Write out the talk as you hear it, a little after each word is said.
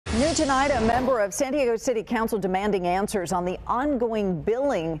New tonight, a member of San Diego City Council demanding answers on the ongoing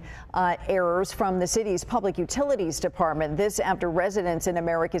billing errors from the city's Public Utilities Department. This after residents in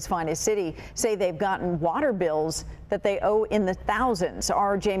America's finest city say they've gotten water bills that they owe in the thousands.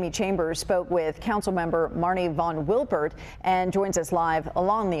 Our Jamie Chambers spoke with Council member Marnie Von Wilpert and joins us live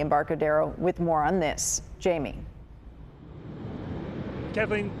along the Embarcadero with more on this. Jamie.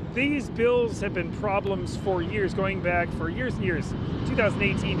 Kathleen, these bills have been problems for years, going back for years and years,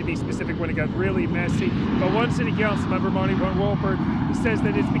 2018 to be specific, when it got really messy. But one city council member, Marnie Von Wilpert, says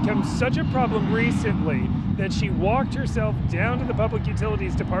that it's become such a problem recently that she walked herself down to the Public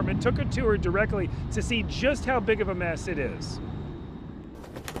Utilities Department, took a tour directly to see just how big of a mess it is.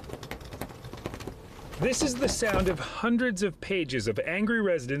 This is the sound of hundreds of pages of angry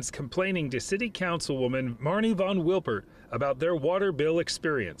residents complaining to City Councilwoman Marnie Von Wilpert about their water bill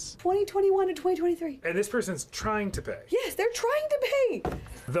experience. 2021 to 2023. And this person's trying to pay. Yes, they're trying to pay.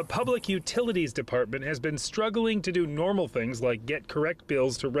 The Public Utilities Department has been struggling to do normal things like get correct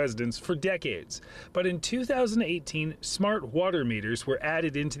bills to residents for decades. But in 2018, smart water meters were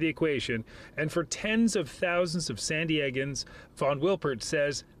added into the equation, and for tens of thousands of San Diegans, Von Wilpert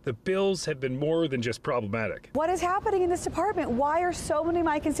says the bills have been more than just problematic. What is happening in this department? Why are so many of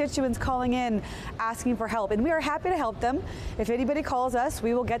my constituents calling in asking for help? And we are happy to help them. If anybody calls us,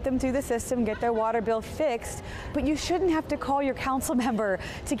 we will get them through the system, get their water bill fixed. But you shouldn't have to call your council member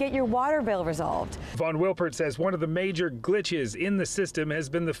to get your water bill resolved. Von Wilpert says one of the major glitches in the system has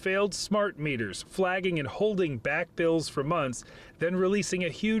been the failed smart meters, flagging and holding back bills for months, then releasing a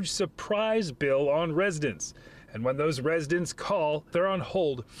huge surprise bill on residents. And when those residents call, they're on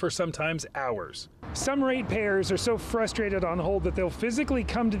hold for sometimes hours. Some ratepayers are so frustrated on hold that they'll physically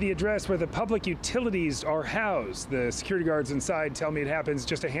come to the address where the public utilities are housed. The security guards inside tell me it happens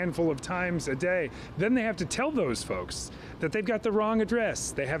just a handful of times a day. Then they have to tell those folks that they've got the wrong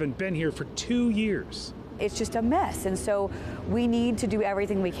address. They haven't been here for 2 years. It's just a mess, and so we need to do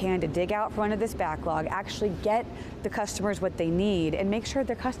everything we can to dig out from under this backlog, actually get the customers what they need, and make sure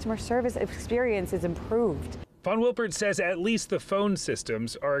their customer service experience is improved. Von Wilpert says at least the phone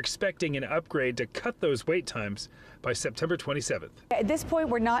systems are expecting an upgrade to cut those wait times by September 27th. At this point,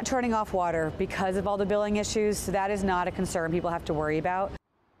 we're not turning off water because of all the billing issues, so that is not a concern people have to worry about.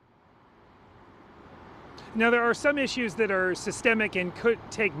 Now, there are some issues that are systemic and could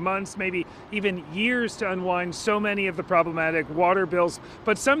take months, maybe even years to unwind so many of the problematic water bills.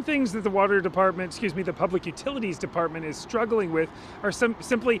 But some things that the the Public Utilities Department is struggling with are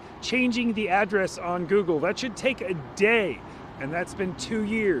simply changing the address on Google. That should take a day, and that's been 2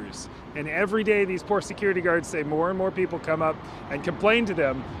 years. And every day these poor security guards say more and more people come up and complain to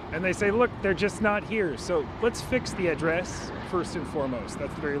them, and they say, look, they're just not here. So let's fix the address first and foremost.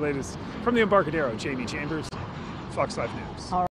 That's the very latest from the Embarcadero. Jamie Chambers, Fox 5 News.